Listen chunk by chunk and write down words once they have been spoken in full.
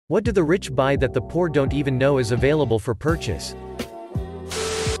What do the rich buy that the poor don't even know is available for purchase?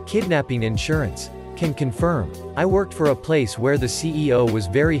 Kidnapping insurance. Can confirm. I worked for a place where the CEO was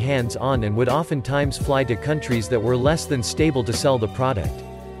very hands-on and would oftentimes fly to countries that were less than stable to sell the product.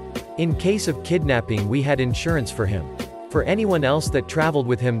 In case of kidnapping, we had insurance for him. For anyone else that traveled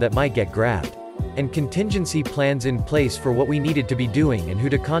with him that might get grabbed. And contingency plans in place for what we needed to be doing and who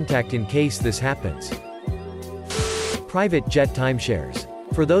to contact in case this happens. Private jet timeshares.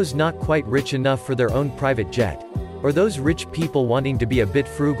 For those not quite rich enough for their own private jet. Or those rich people wanting to be a bit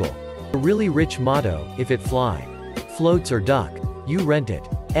frugal. A really rich motto: if it fly, floats or duck, you rent it.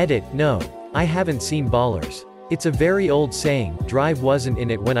 Edit, no. I haven't seen Ballers. It's a very old saying, Drive wasn't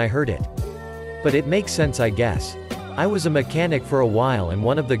in it when I heard it. But it makes sense, I guess. I was a mechanic for a while and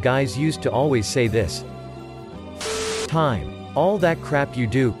one of the guys used to always say this. Time. All that crap you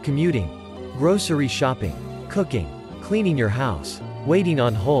do, commuting, grocery shopping, cooking, cleaning your house, waiting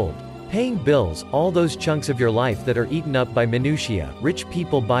on hold, paying bills, all those chunks of your life that are eaten up by minutiae, rich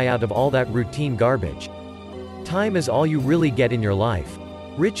people buy out of all that routine garbage. Time is all you really get in your life.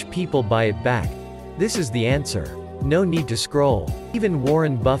 Rich people buy it back. This is the answer. No need to scroll. Even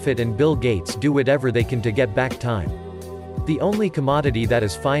Warren Buffett and Bill Gates do whatever they can to get back time. The only commodity that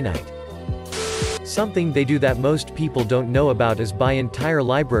is finite. Something they do that most people don't know about is buy entire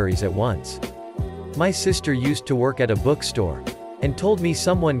libraries at once. My sister used to work at a bookstore, and told me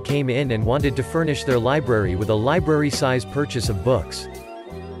someone came in and wanted to furnish their library with a library-size purchase of books.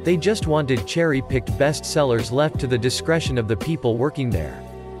 They just wanted cherry-picked bestsellers left to the discretion of the people working there.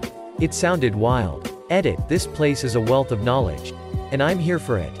 It sounded wild. Edit, this place is a wealth of knowledge. And I'm here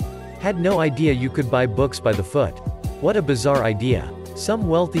for it. Had no idea you could buy books by the foot. What a bizarre idea. Some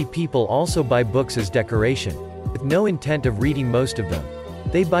wealthy people also buy books as decoration, with no intent of reading most of them.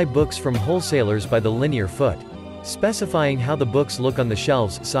 They buy books from wholesalers by the linear foot, specifying how the books look on the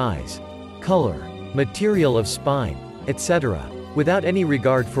shelves, size, color, material of spine, etc., without any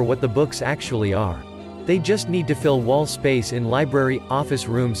regard for what the books actually are. They just need to fill wall space in library, office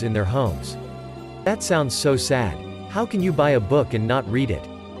rooms in their homes. That sounds so sad. How can you buy a book and not read it?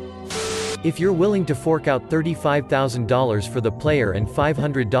 If you're willing to fork out $35,000 for the player and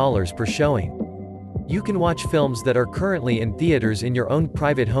 $500 per showing, you can watch films that are currently in theaters in your own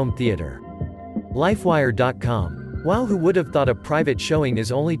private home theater. Lifewire.com. Wow, who would have thought a private showing is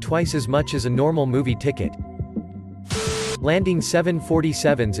only twice as much as a normal movie ticket? Landing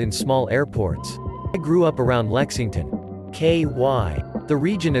 747s in small airports. I grew up around Lexington, KY. The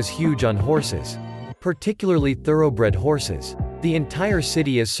region is huge on horses, particularly thoroughbred horses. The entire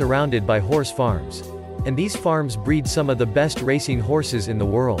city is surrounded by horse farms, and these farms breed some of the best racing horses in the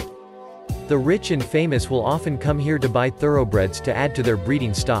world. The rich and famous will often come here to buy thoroughbreds to add to their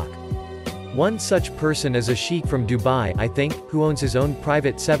breeding stock. One such person is a sheik from Dubai, I think, who owns his own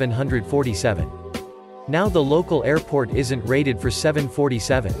private 747. Now the local airport isn't rated for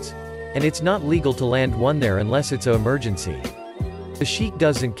 747s, and it's not legal to land one there unless it's an emergency. The sheik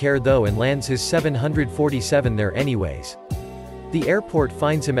doesn't care though and lands his 747 there anyways. The airport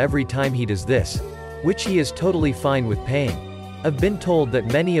fines him every time he does this, which he is totally fine with paying. I've been told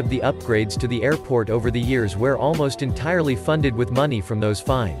that many of the upgrades to the airport over the years were almost entirely funded with money from those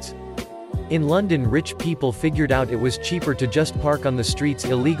fines. In London, rich people figured out it was cheaper to just park on the streets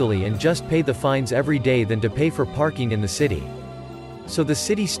illegally and just pay the fines every day than to pay for parking in the city. So the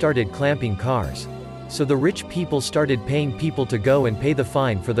city started clamping cars. So the rich people started paying people to go and pay the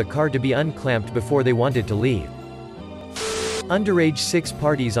fine for the car to be unclamped before they wanted to leave. Underage sex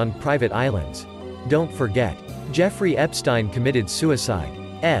parties on private islands. Don't forget, Jeffrey Epstein committed suicide.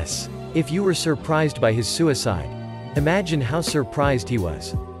 If you were surprised by his suicide, imagine how surprised he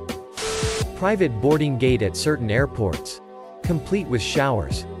was. Private boarding gate at certain airports, complete with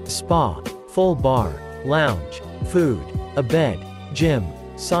showers, spa, full bar, lounge, food, a bed, gym,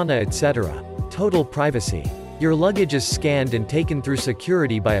 sauna, etc. Total privacy. Your luggage is scanned and taken through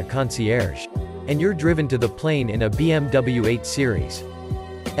security by a concierge, and you're driven to the plane in a BMW 8 Series.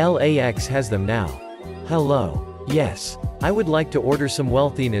 LAX has them now. Hello. Yes, I would like to order some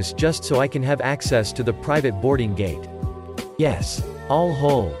wealthiness just so I can have access to the private boarding gate. Yes, I'll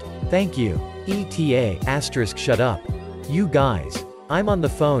hold. Thank you. ETA, asterisk, shut up. You guys. I'm on the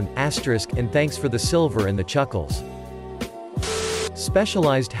phone, asterisk, and thanks for the silver and the chuckles.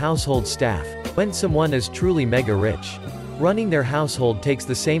 Specialized household staff. When someone is truly mega rich, running their household takes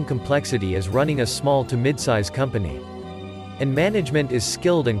the same complexity as running a small to mid-size company. And management is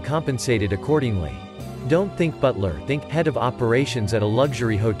skilled and compensated accordingly. Don't think butler, think head of operations at a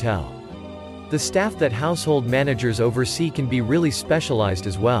luxury hotel. The staff that household managers oversee can be really specialized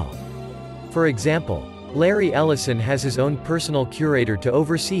as well. For example, Larry Ellison has his own personal curator to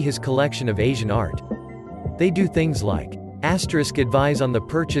oversee his collection of Asian art. They do things like advise on the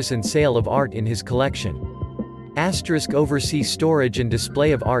purchase and sale of art in his collection. Oversee storage and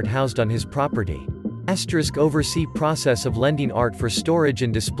display of art housed on his property. Oversee process of lending art for storage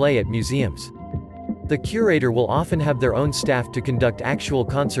and display at museums. The curator will often have their own staff to conduct actual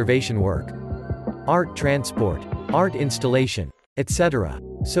conservation work, art transport, art installation, etc.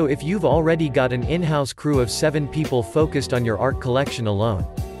 So if you've already got an in-house crew of 7 people focused on your art collection alone,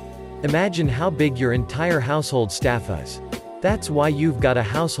 imagine how big your entire household staff is. That's why you've got a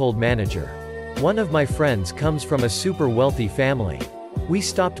household manager. One of my friends comes from a super wealthy family. We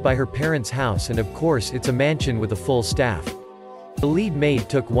stopped by her parents' house and of course it's a mansion with a full staff. The lead maid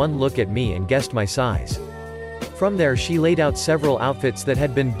took one look at me and guessed my size. From there she laid out several outfits that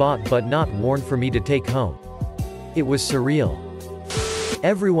had been bought but not worn for me to take home. It was surreal.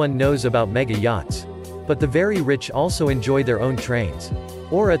 Everyone knows about mega yachts. But the very rich also enjoy their own trains.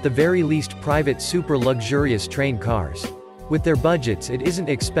 Or at the very least private super luxurious train cars. With their budgets it isn't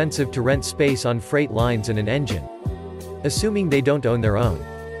expensive to rent space on freight lines and an engine. Assuming they don't own their own.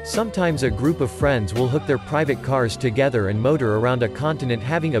 Sometimes a group of friends will hook their private cars together and motor around a continent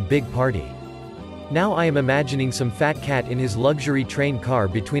having a big party. Now I am imagining some fat cat in his luxury train car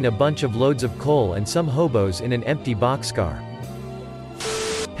between a bunch of loads of coal and some hobos in an empty boxcar.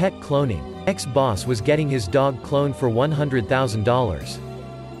 Pet cloning. Ex-boss was getting his dog cloned for $100,000.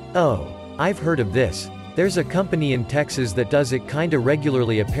 Oh, I've heard of this. There's a company in Texas that does it kinda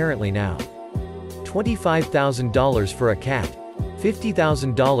regularly apparently now. $25,000 for a cat.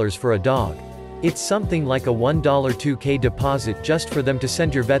 $50,000 for a dog. It's something like a $1 2K deposit just for them to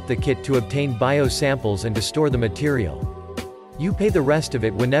send your vet the kit to obtain bio samples and to store the material. You pay the rest of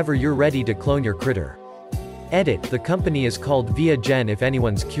it whenever you're ready to clone your critter. Edit, the company is called Via Gen if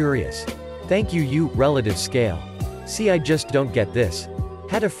anyone's curious. Thank you, relative scale. See, I just don't get this.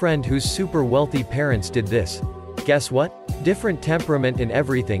 Had a friend whose super wealthy parents did this. Guess what? Different temperament and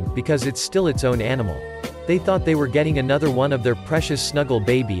everything, because it's still its own animal. They thought they were getting another one of their precious snuggle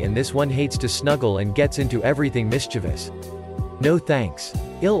baby and this one hates to snuggle and gets into everything mischievous. No thanks.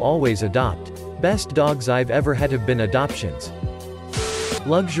 I'll always adopt. Best dogs I've ever had have been adoptions.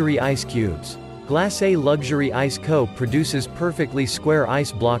 Luxury ice cubes. Glacé Luxury Ice Co. produces perfectly square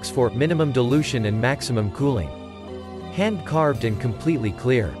ice blocks for minimum dilution and maximum cooling. Hand-carved and completely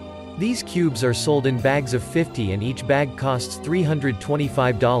clear. These cubes are sold in bags of 50 and each bag costs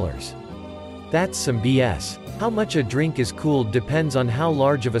 $325. That's some BS. How much a drink is cooled depends on how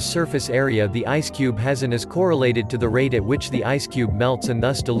large of a surface area the ice cube has and is correlated to the rate at which the ice cube melts and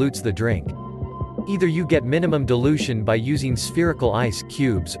thus dilutes the drink. Either you get minimum dilution by using spherical ice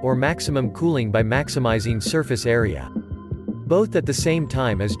cubes or maximum cooling by maximizing surface area. Both at the same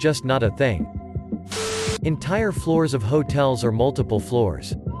time is just not a thing. Entire floors of hotels or multiple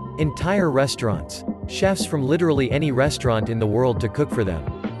floors. Entire restaurants. Chefs from literally any restaurant in the world to cook for them.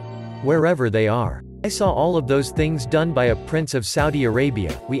 Wherever they are. I saw all of those things done by a prince of Saudi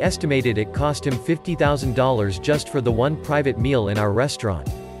Arabia. We estimated it cost him $50,000 just for the one private meal in our restaurant.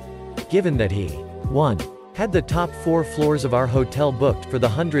 Given that he 1. Had the top 4 floors of our hotel booked for the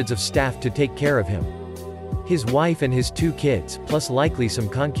hundreds of staff to take care of him. His wife and his 2 kids, plus likely some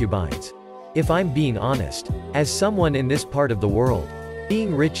concubines. If I'm being honest, as someone in this part of the world,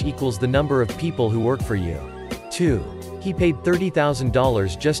 being rich equals the number of people who work for you. 2. He paid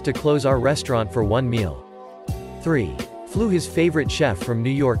 $30,000 just to close our restaurant for one meal. 3. Flew his favorite chef from New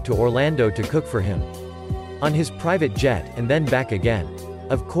York to Orlando to cook for him. On his private jet, and then back again.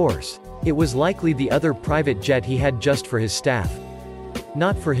 Of course. It was likely the other private jet he had just for his staff.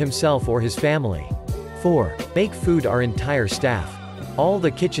 Not for himself or his family. 4. Make food our entire staff. All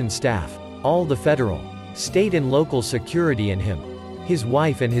the kitchen staff. All the federal, state and local security and him. His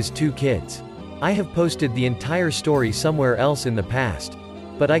wife and his 2 kids. I have posted the entire story somewhere else in the past.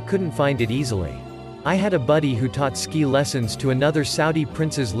 But I couldn't find it easily. I had a buddy who taught ski lessons to another Saudi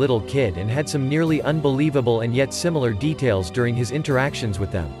prince's little kid and had some nearly unbelievable and yet similar details during his interactions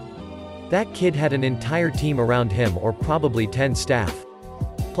with them. That kid had an entire team around him or probably 10 staff.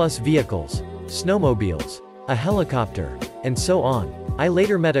 Plus vehicles, snowmobiles, a helicopter, and so on. I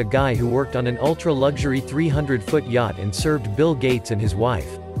later met a guy who worked on an ultra-luxury 300-foot yacht and served Bill Gates and his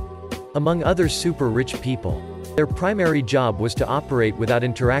wife. Among other super-rich people. Their primary job was to operate without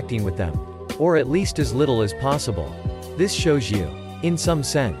interacting with them. Or at least as little as possible. This shows you, in some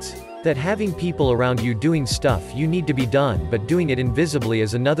sense, that having people around you doing stuff you need to be done but doing it invisibly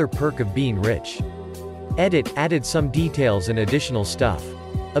is another perk of being rich. Edit added some details and additional stuff.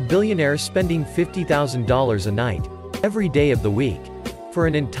 A billionaire spending $50,000 a night. Every day of the week. for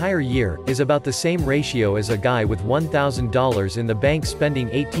an entire year, is about the same ratio as a guy with $1,000 in the bank spending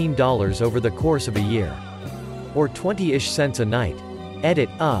 $18 over the course of a year. Or 20-ish cents a night. Edit,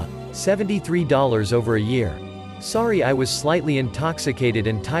 $73 over a year. Sorry, I was slightly intoxicated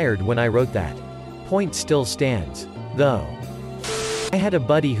and tired when I wrote that. Point still stands. Though. I had a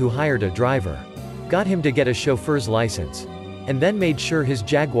buddy who hired a driver. Got him to get a chauffeur's license. And then made sure his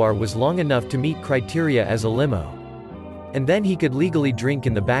Jaguar was long enough to meet criteria as a limo. And then he could legally drink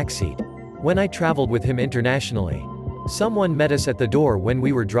in the backseat. When I traveled with him internationally. Someone met us at the door when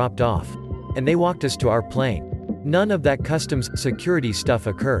we were dropped off. And they walked us to our plane. None of that customs security stuff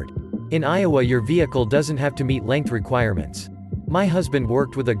occurred. In Iowa, your vehicle doesn't have to meet length requirements. My husband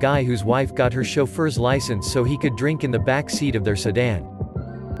worked with a guy whose wife got her chauffeur's license so he could drink in the back seat of their sedan.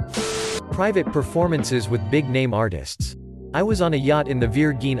 Private performances with big-name artists. I was on a yacht in the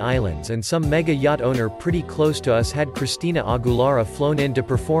Virgin Islands and some mega yacht owner pretty close to us had Christina Aguilera flown in to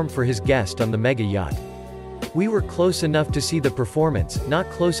perform for his guest on the mega yacht. We were close enough to see the performance, not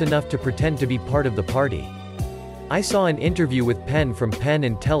close enough to pretend to be part of the party. I saw an interview with Penn from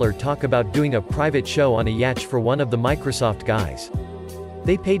Penn & Teller talk about doing a private show on a yacht for one of the Microsoft guys.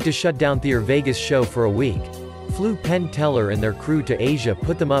 They paid to shut down their Vegas show for a week. Flew Penn Teller and their crew to Asia,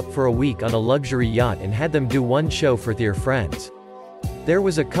 put them up for a week on a luxury yacht and had them do one show for their friends. There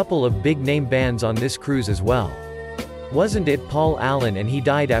was a couple of big-name bands on this cruise as well. Wasn't it Paul Allen, and he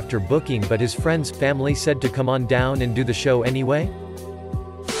died after booking, but his friend's family said to come on down and do the show anyway?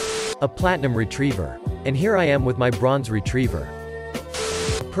 A platinum retriever. And here I am with my bronze retriever.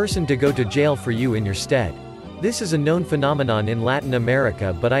 A person to go to jail for you in your stead. This is a known phenomenon in Latin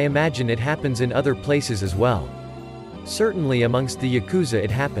America, but I imagine it happens in other places as well. Certainly amongst the Yakuza it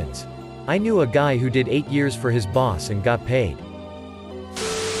happens. I knew a guy who did 8 years for his boss and got paid.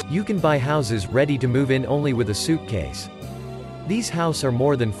 You can buy houses ready to move in only with a suitcase. These houses are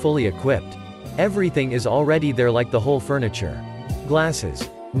more than fully equipped. Everything is already there, like the whole furniture. Glasses,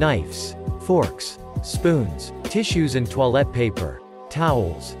 knives, forks, spoons, tissues and toilet paper,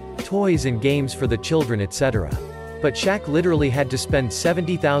 towels, toys and games for the children, etc. But Shaq literally had to spend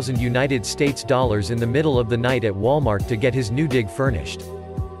 70,000 United States dollars in the middle of the night at Walmart to get his new dig furnished.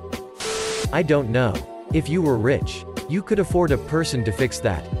 I don't know. If you were rich, you could afford a person to fix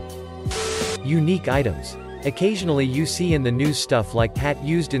that. Unique items. Occasionally you see in the news stuff like hat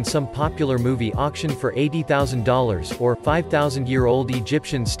used in some popular movie auctioned for $80,000, or 5,000-year-old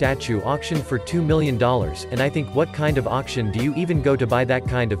Egyptian statue auctioned for $2 million, and I think, what kind of auction do you even go to buy that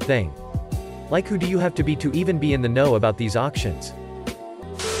kind of thing? Like, who do you have to even be in the know about these auctions?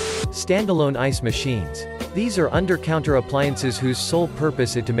 Standalone ice machines. These are under-counter appliances whose sole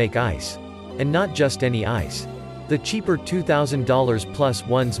purpose is to make ice. And not just any ice. The cheaper $2,000 plus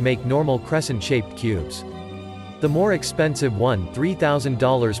ones make normal crescent-shaped cubes. The more expensive one,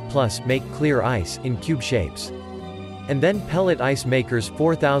 $3,000 plus, make clear ice in cube shapes. And then pellet ice makers,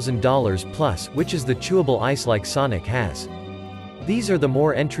 $4,000 plus, which is the chewable ice like Sonic has. These are the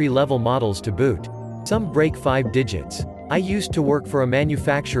more entry-level models to boot. Some break 5 digits. I used to work for a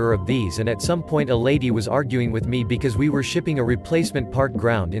manufacturer of these, and at some point a lady was arguing with me because we were shipping a replacement part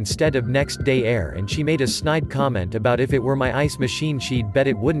ground instead of next day air, and she made a snide comment about if it were my ice machine she'd bet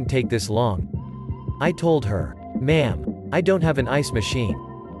it wouldn't take this long. I told her, "Ma'am, I don't have an ice machine."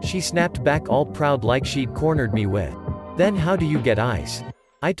 She snapped back all proud like she'd cornered me with, "Then how do you get ice?"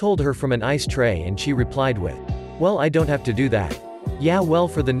 I told her from an ice tray, and she replied with, "Well, I don't have to do that." "Yeah, well,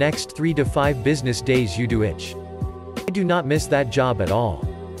 for the next 3 to 5 business days you do itch." I do not miss that job at all.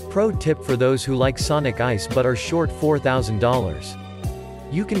 Pro tip for those who like Sonic Ice but are short $4,000.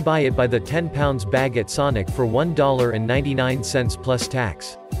 You can buy it by the 10 pounds bag at Sonic for $1.99 plus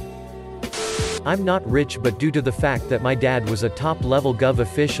tax. I'm not rich, but due to the fact that my dad was a top-level Gov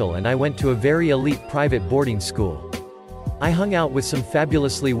official and I went to a very elite private boarding school, I hung out with some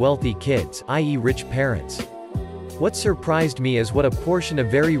fabulously wealthy kids, i.e. rich parents. What surprised me is what a portion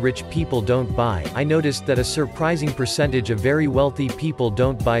of very rich people don't buy. I noticed that a surprising percentage of very wealthy people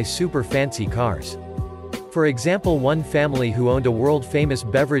don't buy super fancy cars. For example, one family who owned a world-famous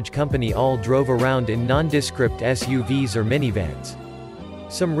beverage company all drove around in nondescript SUVs or minivans.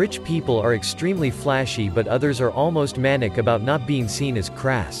 Some rich people are extremely flashy, but others are almost manic about not being seen as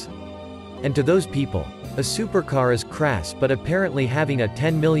crass. And to those people, a supercar is crass, but apparently having a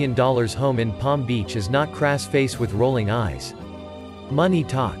 $10 million home in Palm Beach is not crass. Face with rolling eyes. Money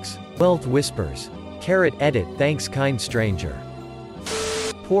talks. Wealth whispers. Edit, thanks kind stranger.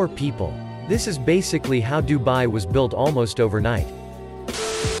 Poor people. This is basically how Dubai was built almost overnight.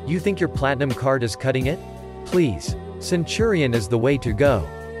 You think your platinum card is cutting it? Please. Centurion is the way to go.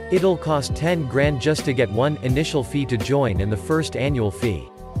 It'll cost 10 grand just to get one initial fee to join and the first annual fee.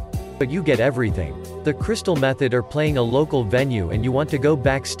 But you get everything. The Crystal Method are playing a local venue and you want to go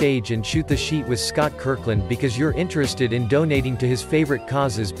backstage and shoot the sheet with Scott Kirkland because you're interested in donating to his favorite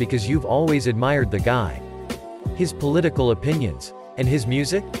causes because you've always admired the guy. His political opinions. And his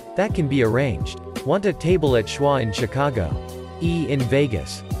music? That can be arranged. Want a table at Schwa in Chicago? In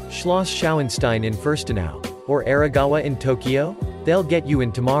Vegas. Schloss Schauenstein in Furstenau. Or Aragawa in Tokyo? They'll get you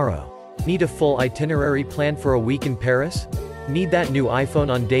in tomorrow. Need a full itinerary plan for a week in Paris? Need that new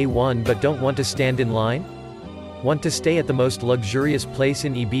iPhone on day one but don't want to stand in line? Want to stay at the most luxurious place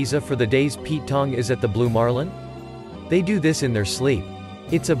in Ibiza for the days Pete Tong is at the Blue Marlin? They do this in their sleep.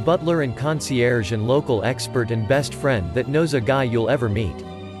 It's a butler and concierge and local expert and best friend that knows a guy you'll ever meet.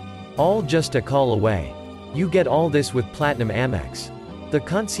 All just a call away. You get all this with Platinum Amex. The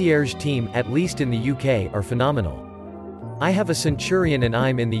concierge team, at least in the UK, are phenomenal. I have a Centurion and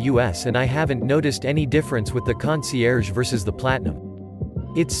I'm in the US and I haven't noticed any difference with the concierge versus the Platinum.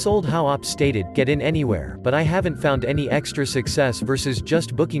 It's sold how Op stated, get in anywhere, but I haven't found any extra success versus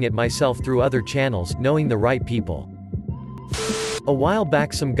just booking it myself through other channels, knowing the right people. A while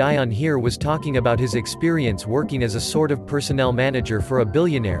back some guy on here was talking about his experience working as a sort of personnel manager for a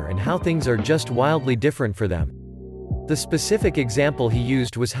billionaire and how things are just wildly different for them. The specific example he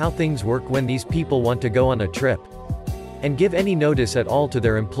used was how things work when these people want to go on a trip and give any notice at all to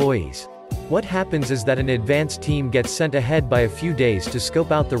their employees. What happens is that an advance team gets sent ahead by a few days to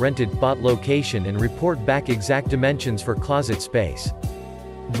scope out the rented bought location and report back exact dimensions for closet space,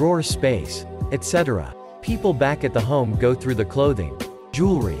 drawer space, etc. People back at the home go through the clothing,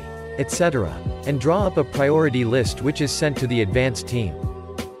 jewelry, etc., and draw up a priority list which is sent to the advance team.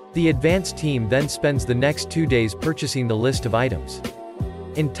 The advance team then spends the next 2 days purchasing the list of items.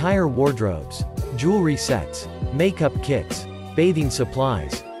 Entire wardrobes, jewelry sets, makeup kits, bathing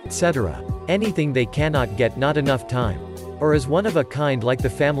supplies, etc. Anything they cannot get, not enough time. Or as one of a kind like the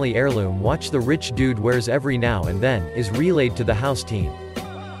family heirloom watch the rich dude wears every now and then, is relayed to the house team.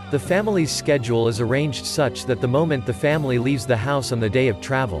 The family's schedule is arranged such that the moment the family leaves the house on the day of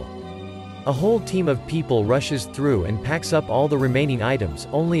travel, a whole team of people rushes through and packs up all the remaining items,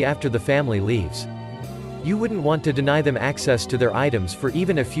 only after the family leaves. You wouldn't want to deny them access to their items for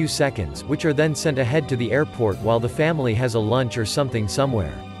even a few seconds, which are then sent ahead to the airport while the family has a lunch or something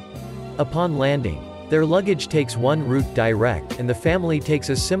somewhere. Upon landing, their luggage takes one route direct and the family takes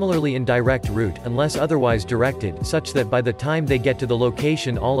a similarly indirect route unless otherwise directed, such that by the time they get to the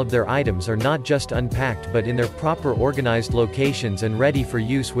location all of their items are not just unpacked but in their proper organized locations and ready for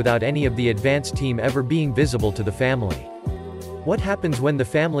use without any of the advance team ever being visible to the family. What happens when the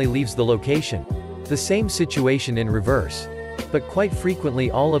family leaves the location? The same situation in reverse. But quite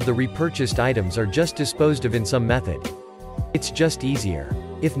frequently all of the repurchased items are just disposed of in some method. It's just easier,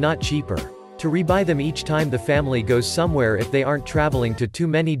 if not cheaper, to rebuy them each time the family goes somewhere if they aren't traveling to too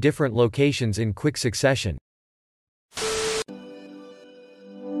many different locations in quick succession.